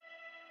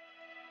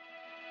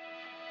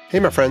Hey,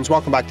 my friends,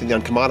 welcome back to the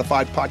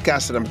Uncommodified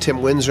podcast, and I'm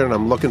Tim Windsor, and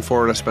I'm looking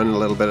forward to spending a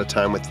little bit of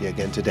time with you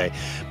again today.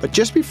 But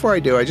just before I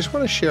do, I just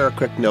want to share a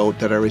quick note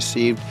that I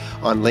received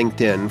on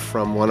LinkedIn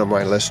from one of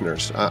my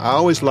listeners. I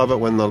always love it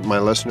when my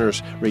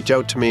listeners reach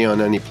out to me on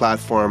any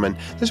platform, and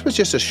this was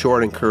just a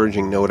short,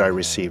 encouraging note I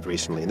received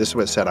recently. This is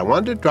what it said. I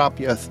wanted to drop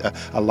you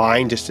a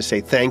line just to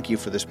say thank you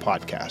for this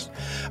podcast.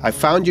 I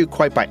found you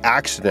quite by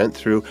accident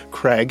through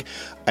Craig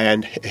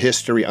and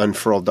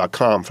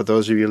historyunfurled.com. For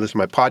those of you who listen to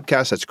my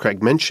podcast, that's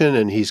Craig Minchin,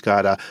 and he's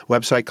got a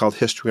website called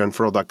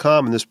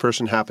historyunfurled.com, and this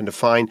person happened to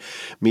find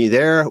me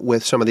there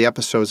with some of the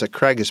episodes that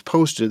Craig has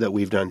posted that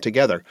we've done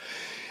together.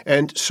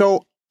 And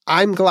so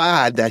I'm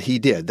glad that he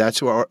did.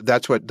 That's what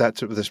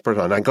this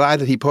person on. I'm glad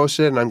that he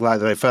posted it, and I'm glad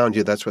that I found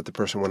you. That's what the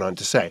person went on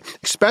to say.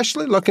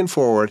 Especially looking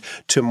forward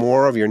to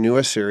more of your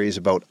newest series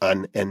about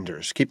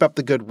unenders. Keep up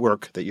the good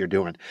work that you're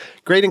doing.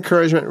 Great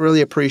encouragement. Really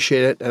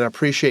appreciate it, and I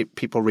appreciate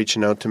people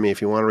reaching out to me. If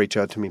you want to reach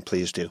out to me,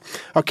 please do.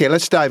 Okay,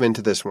 let's dive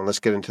into this one. Let's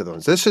get into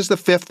those. This is the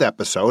 5th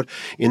episode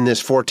in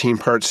this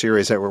 14-part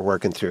series that we're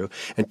working through,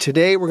 and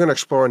today we're going to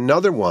explore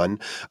another one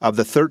of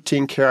the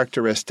 13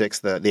 characteristics,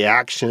 the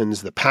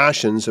actions, the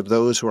passions of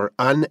those who are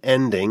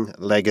unending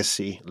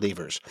legacy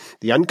leavers.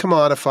 The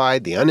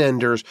uncommodified, the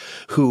unenders,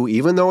 who,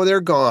 even though they're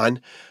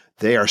gone,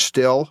 they are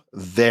still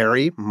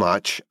very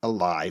much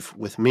alive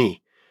with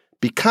me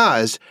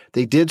because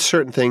they did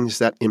certain things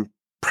that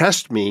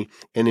impressed me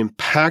and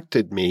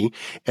impacted me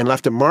and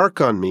left a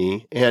mark on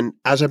me. And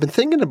as I've been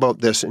thinking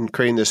about this and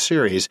creating this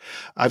series,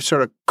 I've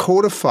sort of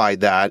codified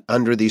that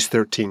under these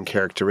 13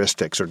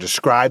 characteristics, or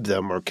described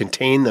them or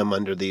contained them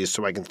under these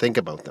so I can think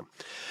about them.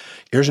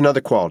 Here's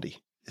another quality.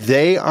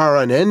 They are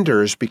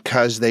unenders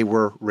because they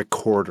were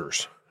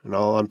recorders. And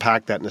I'll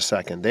unpack that in a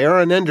second. They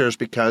are unenders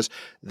because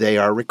they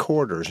are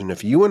recorders. And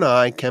if you and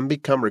I can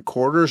become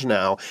recorders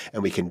now,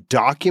 and we can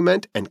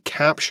document and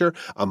capture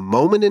a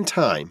moment in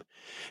time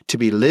to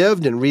be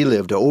lived and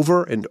relived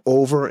over and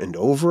over and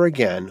over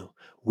again,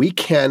 we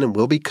can and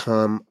will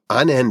become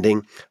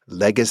unending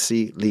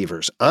legacy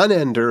leavers,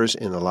 unenders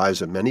in the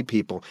lives of many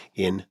people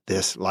in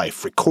this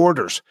life.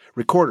 Recorders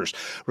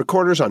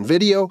on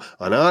video,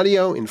 on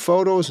audio, in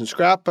photos and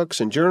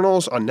scrapbooks and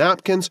journals, on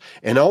napkins,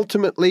 and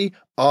ultimately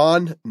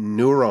on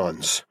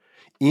neurons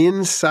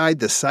inside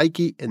the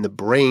psyche and the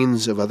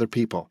brains of other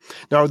people.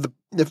 Now,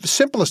 the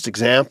simplest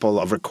example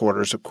of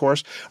recorders, of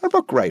course, are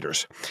book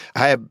writers.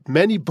 I have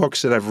many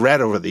books that I've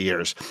read over the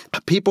years,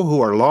 people who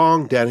are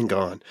long dead and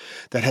gone,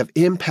 that have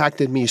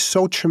impacted me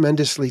so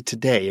tremendously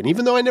today. And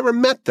even though I never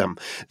met them,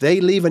 they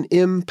leave an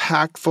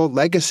impactful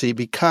legacy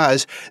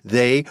because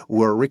they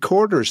were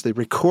recorders. They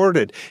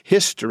recorded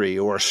history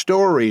or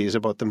stories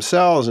about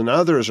themselves and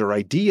others or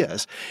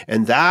ideas.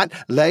 And that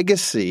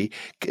legacy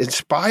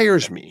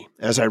inspires me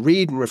as I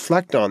read and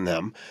reflect on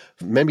them,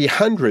 maybe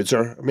hundreds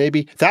or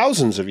maybe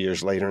thousands of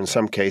years later in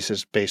some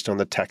cases, based on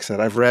the text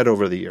that I've read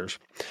over the years.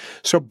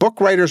 So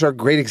book writers are a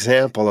great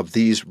example of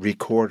these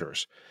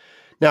recorders.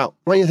 Now,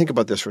 why don't you think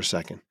about this for a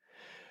second?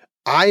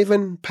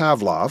 Ivan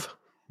Pavlov,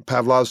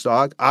 Pavlov's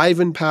dog,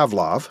 Ivan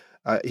Pavlov,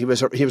 he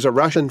was a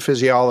Russian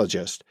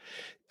physiologist.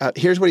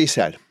 Here's what he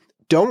said.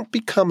 Don't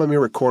become a mere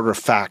recorder of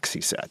facts,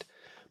 he said,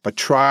 but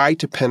try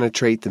to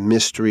penetrate the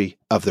mystery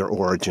of their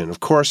origin. Of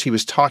course, he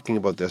was talking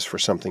about this for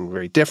something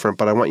very different,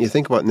 but I want you to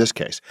think about it in this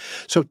case.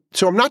 So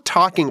I'm not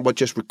talking about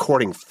just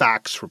recording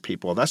facts for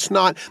people. That's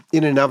not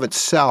in and of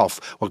itself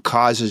what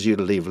causes you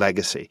to leave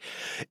legacy.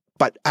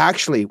 But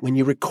actually, when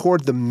you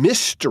record the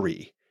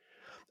mystery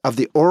of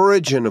the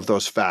origin of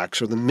those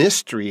facts, or the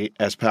mystery,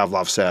 as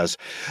Pavlov says,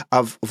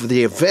 of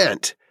the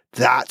event,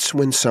 that's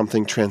when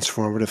something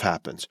transformative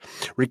happens.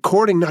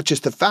 Recording not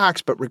just the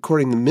facts, but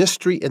recording the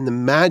mystery and the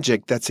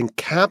magic that's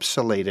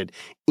encapsulated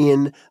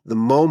in the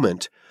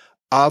moment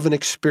of an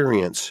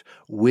experience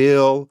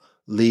will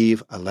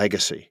leave a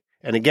legacy.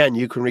 And again,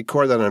 you can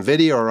record that on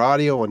video or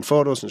audio, on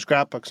photos and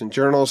scrapbooks and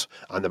journals,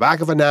 on the back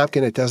of a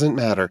napkin, it doesn't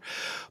matter.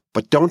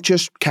 But don't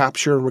just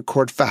capture and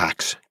record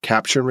facts.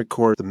 Capture and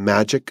record the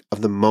magic of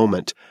the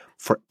moment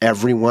for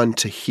everyone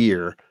to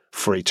hear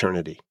for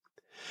eternity.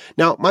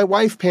 Now, my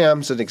wife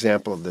Pam's an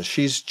example of this.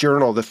 She's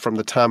journaled from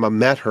the time I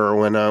met her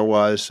when I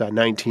was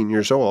 19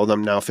 years old.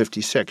 I'm now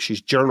 56.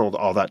 She's journaled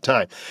all that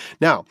time.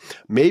 Now,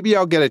 maybe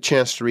I'll get a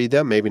chance to read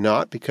them, maybe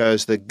not,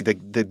 because the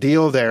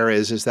deal there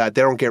is that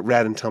they don't get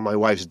read until my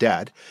wife's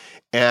dead.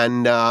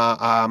 And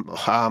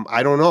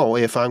I don't know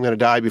if I'm going to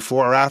die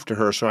before or after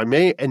her, so I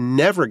may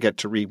never get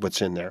to read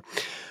what's in there.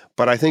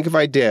 But I think if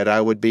I did,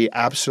 I would be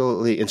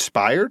absolutely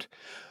inspired.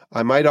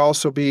 I might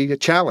also be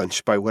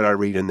challenged by what I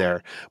read in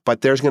there,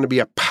 but there's going to be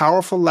a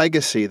powerful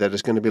legacy that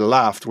is going to be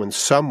left when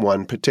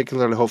someone,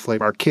 particularly hopefully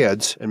our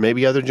kids and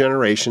maybe other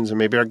generations and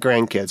maybe our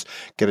grandkids,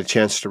 get a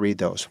chance to read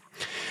those.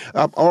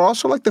 I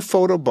also like the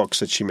photo books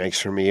that she makes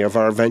for me of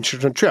our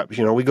adventures and trips.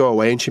 You know, we go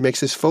away and she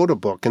makes this photo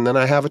book and then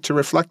I have it to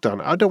reflect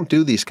on. I don't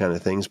do these kind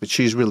of things, but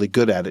she's really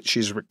good at it.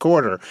 She's a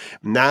recorder.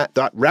 And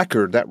that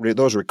record,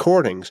 those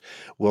recordings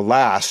will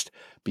last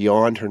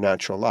beyond her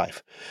natural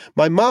life.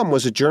 My mom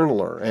was a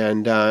journaler,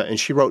 and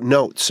she wrote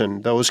notes,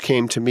 and those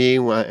came to me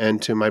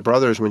and to my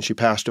brothers when she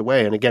passed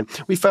away. And again,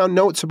 we found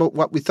notes about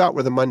what we thought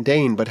were the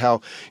mundane, but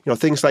how,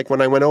 things like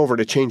when I went over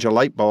to change a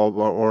light bulb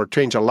or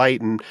change a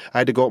light, and I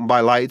had to go out and buy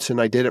lights, and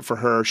I did it for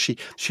her. She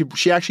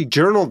actually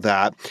journaled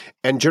that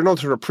and journaled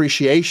her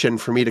appreciation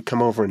for me to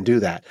come over and do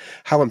that.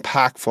 How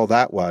impactful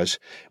that was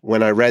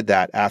when I read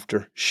that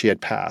after she had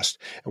passed,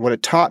 and what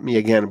it taught me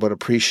again about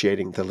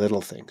appreciating the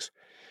little things.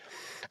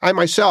 I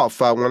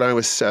myself, when I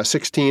was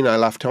 16, I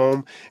left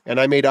home, and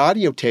I made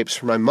audio tapes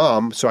for my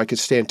mom so I could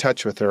stay in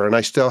touch with her. And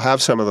I still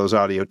have some of those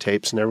audio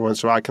tapes, and every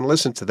once in a while I can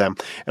listen to them,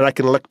 and I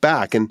can look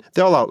back, and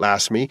they'll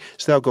outlast me.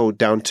 So they'll go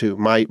down to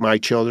my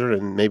children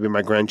and maybe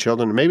my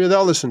grandchildren, and maybe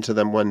they'll listen to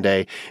them one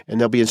day,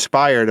 and they'll be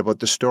inspired about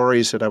the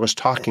stories that I was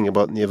talking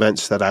about and the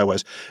events that I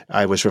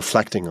was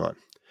reflecting on.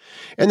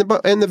 And the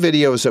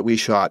videos that we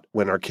shot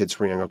when our kids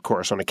were young, of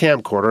course, on a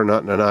camcorder,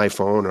 not in an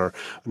iPhone or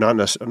not in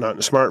a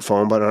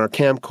smartphone, but on our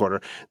camcorder,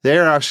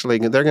 they're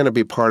going to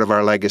be part of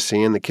our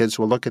legacy, and the kids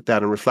will look at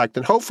that and reflect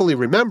and hopefully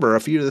remember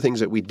a few of the things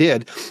that we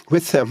did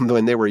with them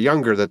when they were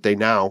younger that they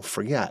now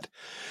forget.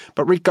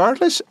 But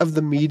regardless of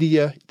the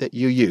media that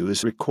you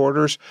use,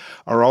 recorders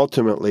are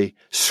ultimately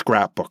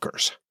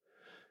scrapbookers.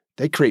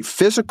 They create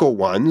physical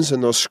ones,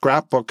 and those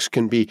scrapbooks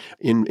can be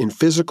in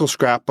physical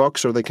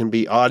scrapbooks, or they can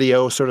be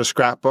audio sort of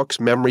scrapbooks,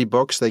 memory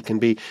books. They can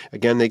be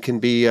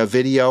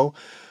video,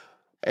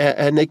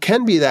 and they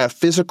can be that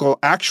physical,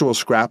 actual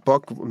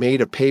scrapbook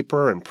made of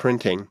paper and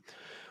printing.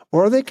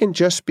 Or they can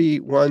just be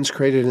ones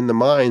created in the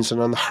minds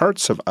and on the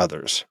hearts of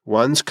others,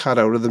 ones cut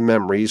out of the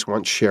memories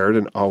once shared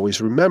and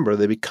always remember.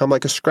 They become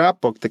like a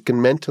scrapbook that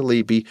can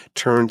mentally be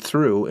turned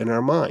through in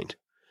our mind.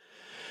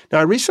 Now,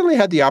 I recently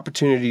had the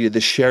opportunity to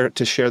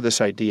share this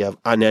idea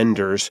of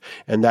unenders,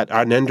 and that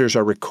unenders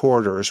are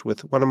recorders,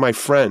 with one of my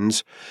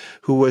friends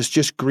who was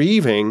just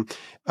grieving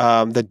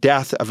the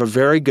death of a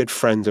very good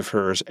friend of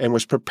hers and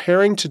was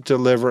preparing to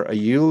deliver a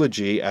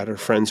eulogy at her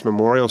friend's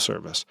memorial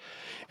service.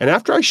 And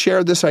after I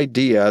shared this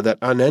idea that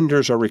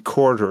unenders are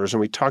recorders,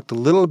 and we talked a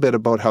little bit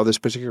about how this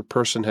particular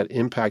person had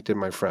impacted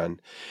my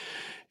friend,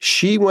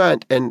 she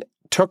went and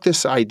took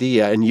this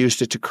idea and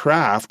used it to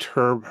craft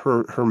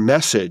her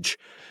message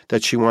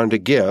that she wanted to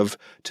give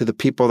to the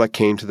people that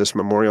came to this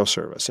memorial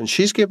service. And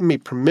she's given me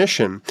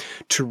permission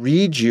to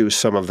read you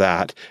some of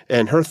that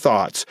and her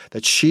thoughts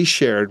that she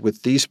shared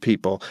with these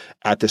people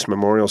at this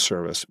memorial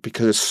service,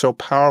 because it's so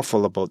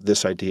powerful about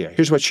this idea.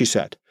 Here's what she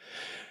said.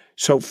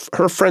 So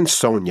her friend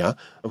Sonia,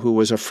 who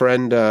was a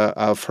friend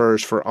of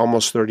hers for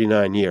almost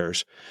 39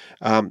 years,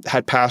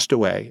 had passed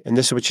away. And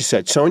this is what she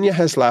said. Sonia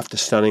has left a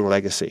stunning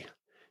legacy.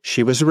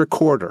 She was a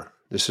recorder.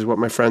 This is what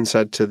my friend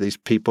said to these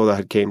people that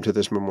had came to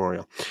this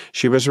memorial.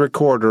 She was a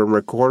recorder, and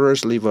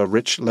recorders leave a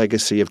rich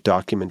legacy of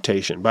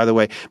documentation. By the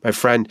way, my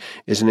friend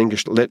is an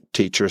English lit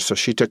teacher, so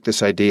she took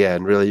this idea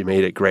and really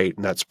made it great,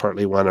 and that's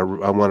partly why I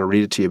want to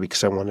read it to you,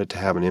 because I wanted to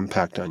have an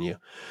impact on you.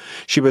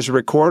 She was a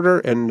recorder,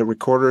 and the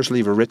recorders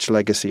leave a rich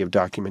legacy of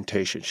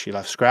documentation. She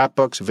left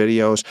scrapbooks,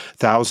 videos,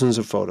 thousands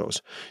of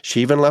photos. She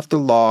even left a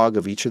log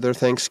of each of their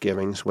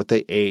Thanksgivings, what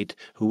they ate,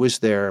 who was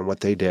there, and what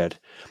they did.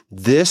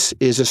 This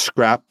is a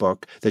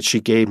scrapbook that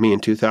she gave me in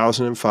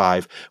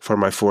 2005 for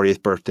my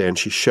 40th birthday, and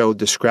she showed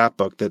the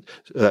scrapbook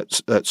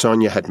that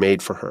Sonia had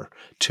made for her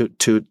to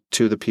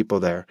the people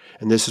there.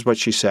 And this is what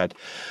she said.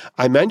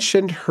 I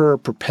mentioned her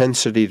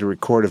propensity to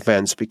record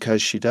events because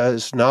she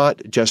does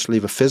not just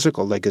leave a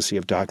physical legacy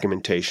of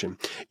documentation.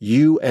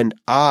 You and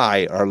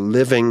I are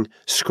living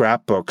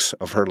scrapbooks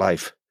of her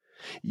life.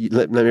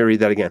 Let me read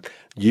that again.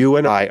 You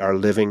and I are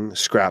living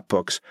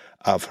scrapbooks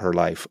of her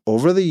life.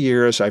 Over the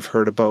years, I've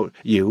heard about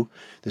you.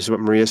 This is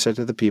what Maria said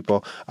to the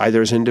people, either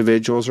as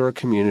individuals or a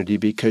community,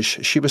 because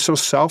she was so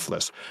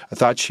selfless. I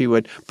thought she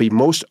would be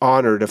most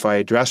honored if I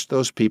addressed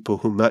those people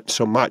who meant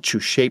so much, who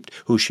shaped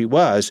who she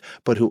was,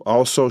 but who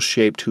also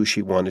shaped who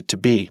she wanted to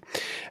be.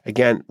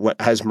 Again, what,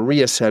 as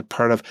Maria said,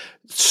 part of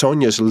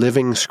Sonia's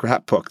living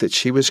scrapbook that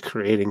she was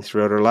creating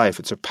throughout her life.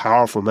 It's a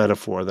powerful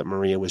metaphor that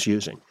Maria was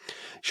using.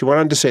 She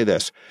went on to say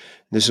this.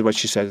 This is what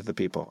she said to the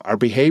people. Our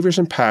behaviors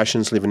and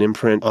passions leave an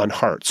imprint on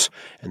hearts,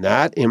 and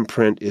that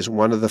imprint is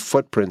one of the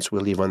footprints we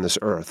leave on this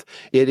earth.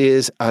 It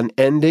is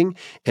unending,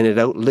 and it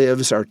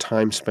outlives our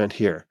time spent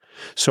here.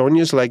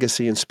 Sonia's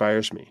legacy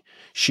inspires me.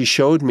 She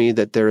showed me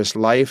that there is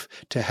life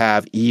to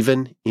have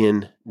even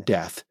in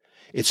death.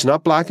 It's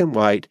not black and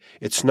white.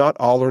 It's not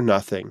all or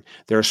nothing.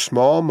 There are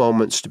small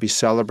moments to be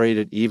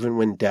celebrated even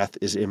when death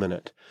is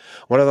imminent.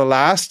 One of the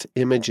last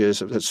images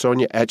that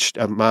Sonia etched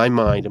on my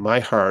mind and my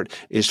heart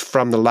is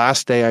from the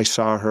last day I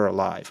saw her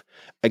alive.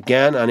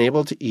 Again,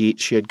 unable to eat,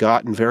 she had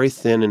gotten very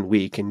thin and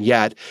weak, and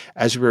yet,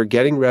 as we were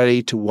getting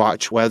ready to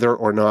watch whether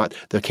or not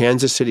the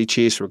Kansas City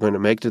Chiefs were going to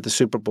make it to the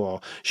Super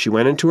Bowl, she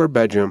went into her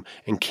bedroom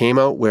and came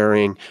out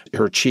wearing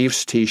her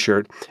Chiefs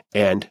t-shirt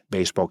and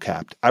baseball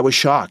cap. I was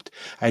shocked.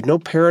 I had no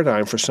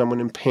paradigm for someone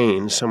in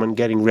pain, someone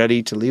getting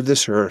ready to leave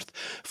this earth,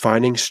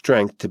 finding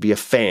strength to be a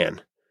fan.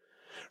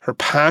 Her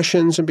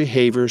passions and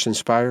behaviors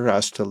inspire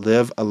us to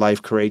live a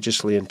life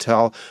courageously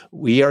until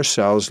we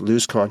ourselves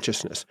lose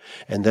consciousness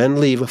and then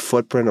leave a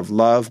footprint of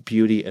love,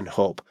 beauty, and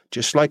hope,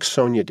 just like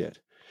Sonia did.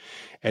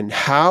 And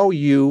how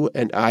you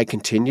and I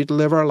continue to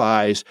live our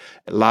lives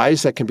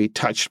that can be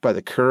touched by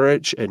the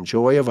courage and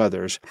joy of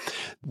others,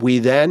 we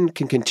then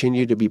can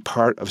continue to be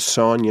part of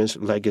Sonia's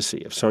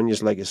legacy.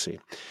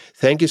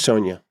 Thank you,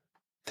 Sonia.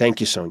 Thank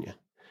you, Sonia.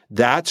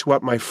 That's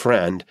what my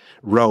friend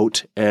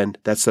wrote, and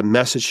that's the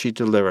message she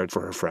delivered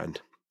for her friend.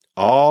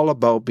 All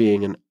about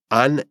being an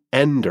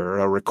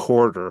unender, a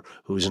recorder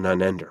who's an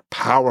unender.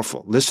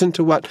 Powerful. Listen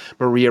to what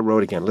Maria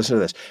wrote again. Listen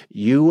to this.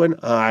 You and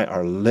I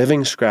are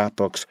living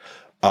scrapbooks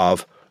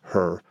of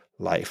her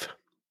life.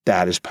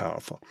 That is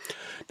powerful.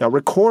 Now,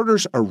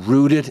 recorders are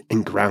rooted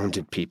and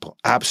grounded people.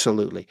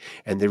 Absolutely.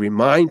 And they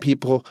remind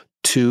people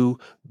to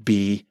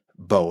be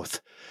both.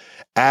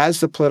 As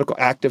the political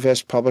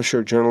activist,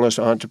 publisher, journalist,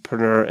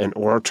 entrepreneur, and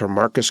orator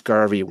Marcus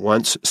Garvey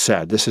once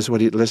said, listen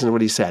to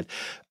what he said,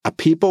 a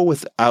people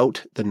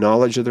without the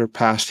knowledge of their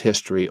past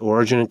history,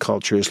 origin, and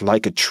culture is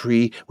like a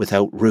tree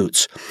without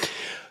roots.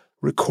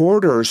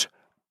 Recorders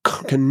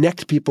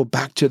connect people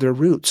back to their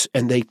roots,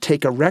 and they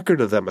take a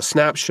record of them, a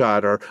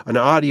snapshot or an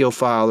audio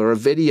file or a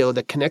video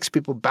that connects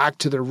people back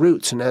to their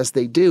roots. And as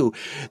they do,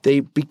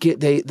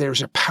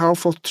 there's a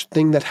powerful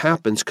thing that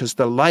happens because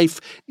the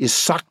life is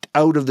sucked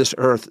out of this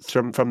earth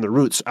from the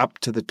roots up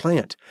to the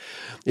plant.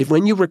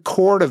 When you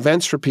record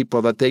events for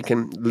people that they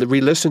can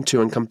re-listen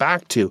to and come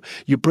back to,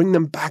 you bring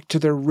them back to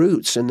their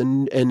roots,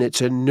 and it's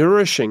a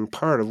nourishing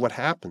part of what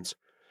happens.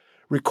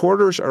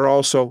 Recorders are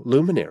also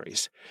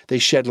luminaries. They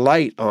shed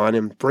light on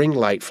and bring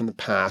light from the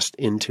past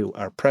into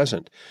our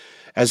present.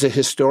 As a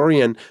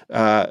historian,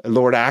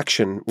 Lord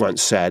Action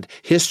once said,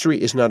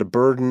 history is not a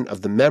burden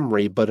of the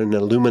memory, but an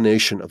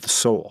illumination of the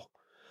soul.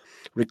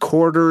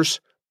 Recorders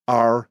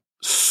are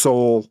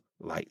soul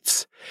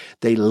lights.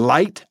 They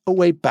light a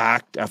way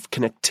back of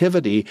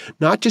connectivity,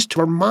 not just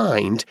to our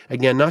mind,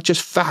 again, not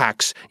just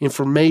facts,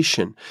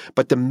 information,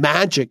 but the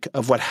magic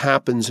of what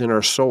happens in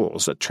our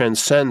souls that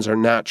transcends our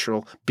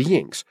natural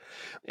beings.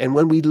 And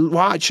when we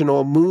watch an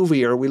old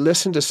movie or we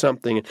listen to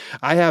something,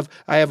 I have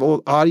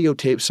old audio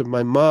tapes of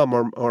my mom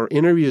or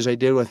interviews I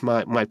did with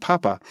my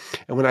papa.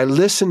 And when I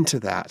listen to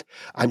that,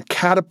 I'm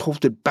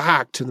catapulted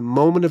back to the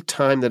moment of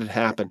time that it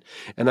happened.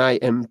 And I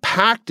am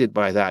impacted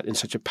by that in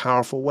such a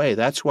powerful way.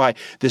 That's why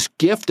this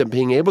gift of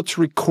being able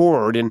to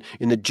record in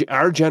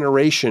our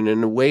generation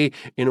in a way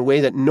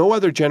that no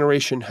other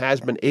generation has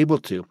been able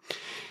to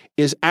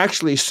is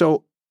actually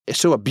so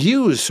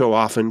abused so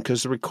often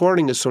because the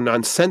recording is so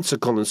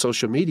nonsensical in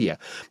social media.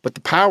 But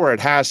the power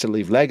it has to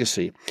leave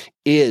legacy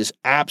is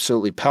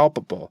absolutely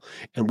palpable,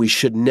 and we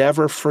should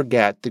never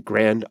forget the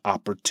grand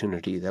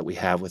opportunity that we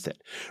have with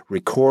it.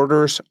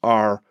 Recorders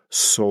are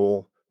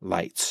soul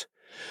lights.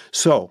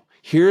 So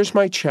here's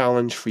my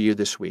challenge for you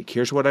this week.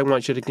 Here's what I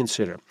want you to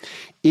consider.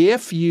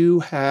 If you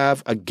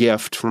have a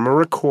gift from a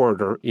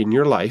recorder in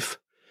your life,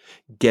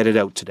 get it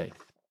out today.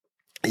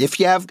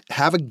 If you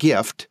have a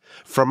gift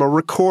from a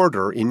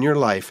recorder in your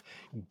life,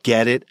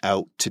 get it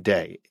out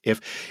today.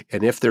 If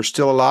they're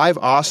still alive,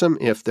 awesome.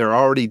 If they're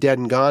already dead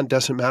and gone,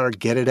 doesn't matter,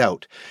 get it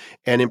out.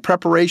 And in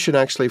preparation,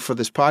 actually, for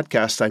this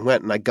podcast, I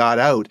went and I got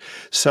out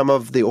some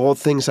of the old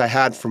things I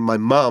had from my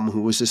mom,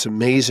 who was this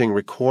amazing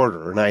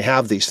recorder. And I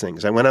have these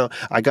things. I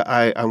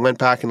went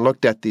back and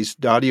looked at these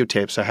audio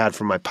tapes I had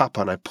from my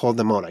papa, and I pulled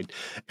them out.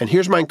 And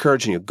here's my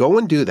encouraging you. Go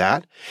and do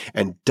that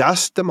and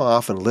dust them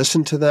off and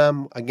listen to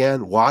them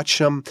again, watch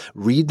them,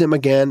 read them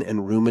again,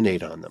 and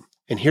ruminate on them.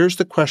 And here's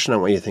the question I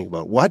want you to think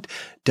about. What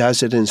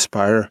does it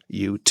inspire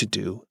you to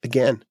do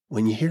again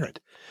when you hear it?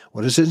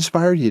 What does it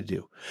inspire you to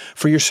do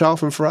for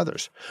yourself and for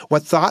others?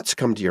 What thoughts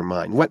come to your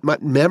mind? What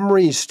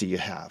memories do you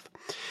have?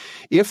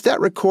 If that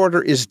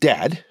recorder is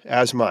dead,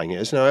 as mine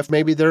is, now if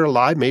maybe they're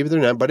alive, maybe they're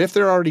not, but if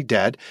they're already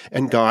dead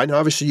and gone,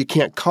 obviously you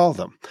can't call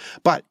them.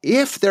 But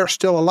if they're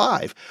still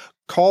alive,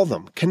 call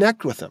them,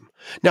 connect with them.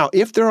 Now,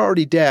 if they're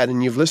already dead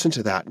and you've listened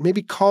to that,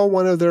 maybe call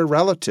one of their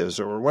relatives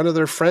or one of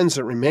their friends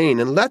that remain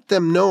and let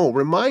them know,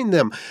 remind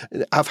them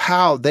of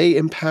how they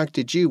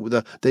impacted you,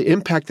 the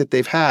impact that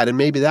they've had, and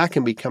maybe that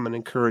can become an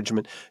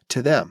encouragement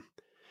to them.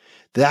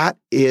 That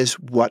is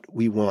what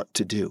we want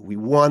to do. We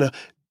want to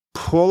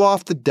pull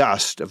off the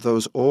dust of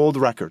those old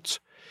records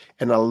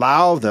and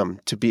allow them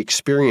to be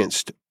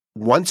experienced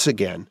once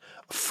again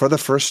for the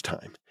first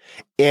time,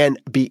 and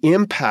be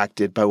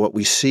impacted by what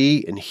we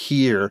see and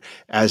hear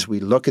as we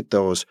look at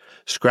those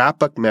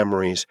scrapbook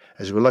memories,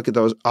 as we look at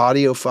those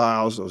audio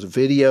files, those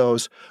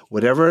videos,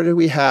 whatever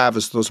we have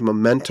as those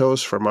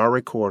mementos from our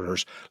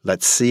recorders.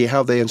 Let's see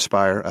how they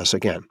inspire us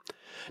again.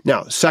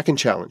 Now, second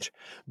challenge,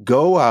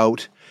 go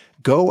out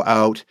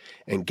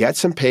and get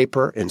some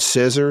paper and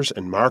scissors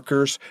and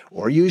markers,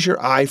 or use your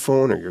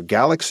iPhone or your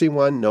Galaxy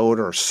One Note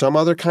or some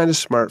other kind of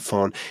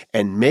smartphone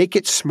and make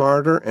it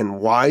smarter and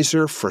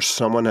wiser for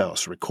someone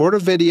else. Record a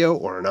video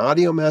or an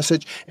audio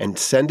message and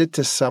send it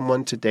to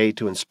someone today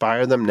to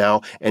inspire them now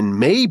and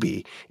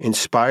maybe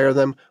inspire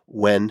them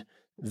when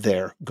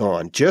they're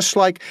gone. Just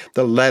like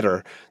the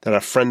letter that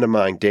a friend of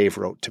mine, Dave,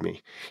 wrote to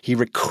me. He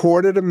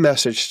recorded a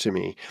message to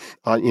me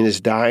in his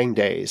dying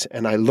days,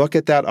 and I look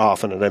at that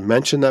often, and I've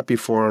mentioned that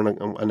before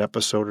in an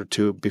episode or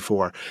two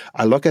before.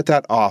 I look at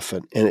that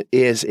often, and it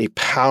is a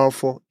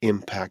powerful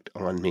impact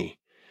on me.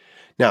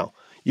 Now,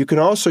 you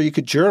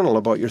could journal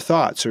about your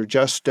thoughts or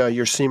just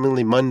your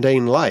seemingly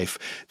mundane life.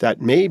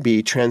 That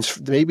maybe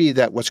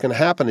that what's going to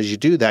happen as you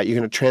do that, you're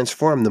going to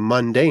transform the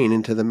mundane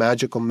into the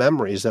magical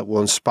memories that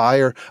will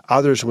inspire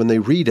others when they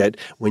read it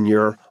when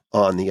you're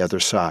on the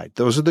other side.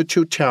 Those are the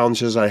two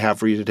challenges I have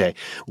for you today.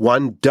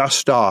 One,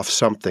 dust off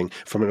something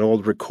from an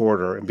old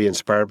recorder and be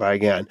inspired by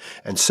again.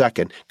 And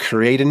second,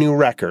 create a new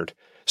record,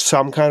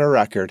 some kind of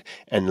record,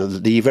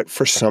 and leave it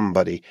for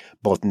somebody,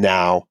 both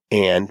now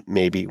and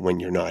maybe when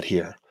you're not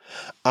here.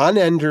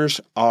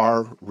 Unenders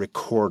are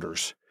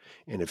recorders.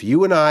 And if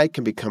you and I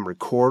can become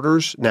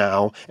recorders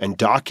now and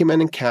document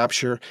and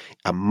capture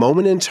a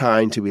moment in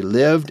time to be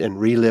lived and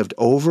relived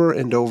over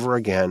and over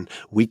again,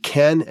 we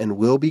can and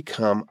will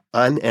become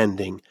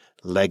unending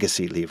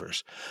legacy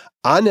leavers.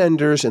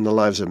 Unenders in the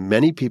lives of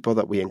many people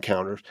that we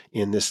encounter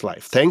in this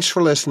life. Thanks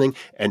for listening,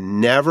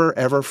 and never,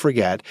 ever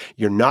forget,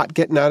 you're not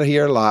getting out of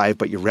here alive,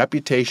 but your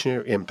reputation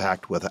or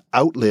impact will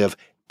outlive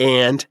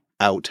and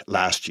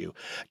outlast you.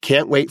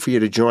 Can't wait for you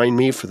to join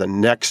me for the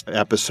next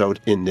episode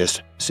in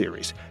this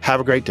series.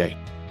 Have a great day.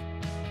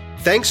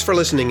 Thanks for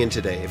listening in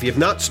today. If you have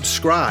not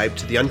subscribed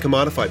to the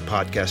Uncommodified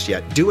podcast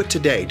yet, do it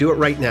today. Do it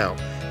right now.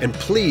 And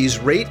please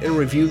rate and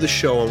review the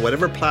show on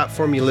whatever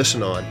platform you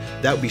listen on.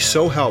 That would be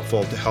so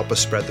helpful to help us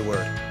spread the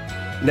word.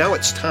 Now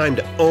it's time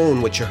to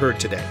own what you heard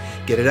today.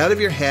 Get it out of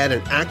your head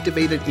and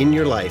activate it in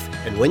your life.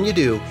 And when you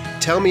do,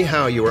 tell me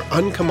how you are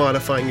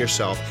uncommodifying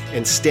yourself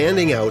and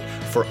standing out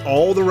for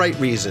all the right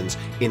reasons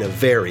in a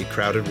very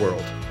crowded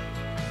world.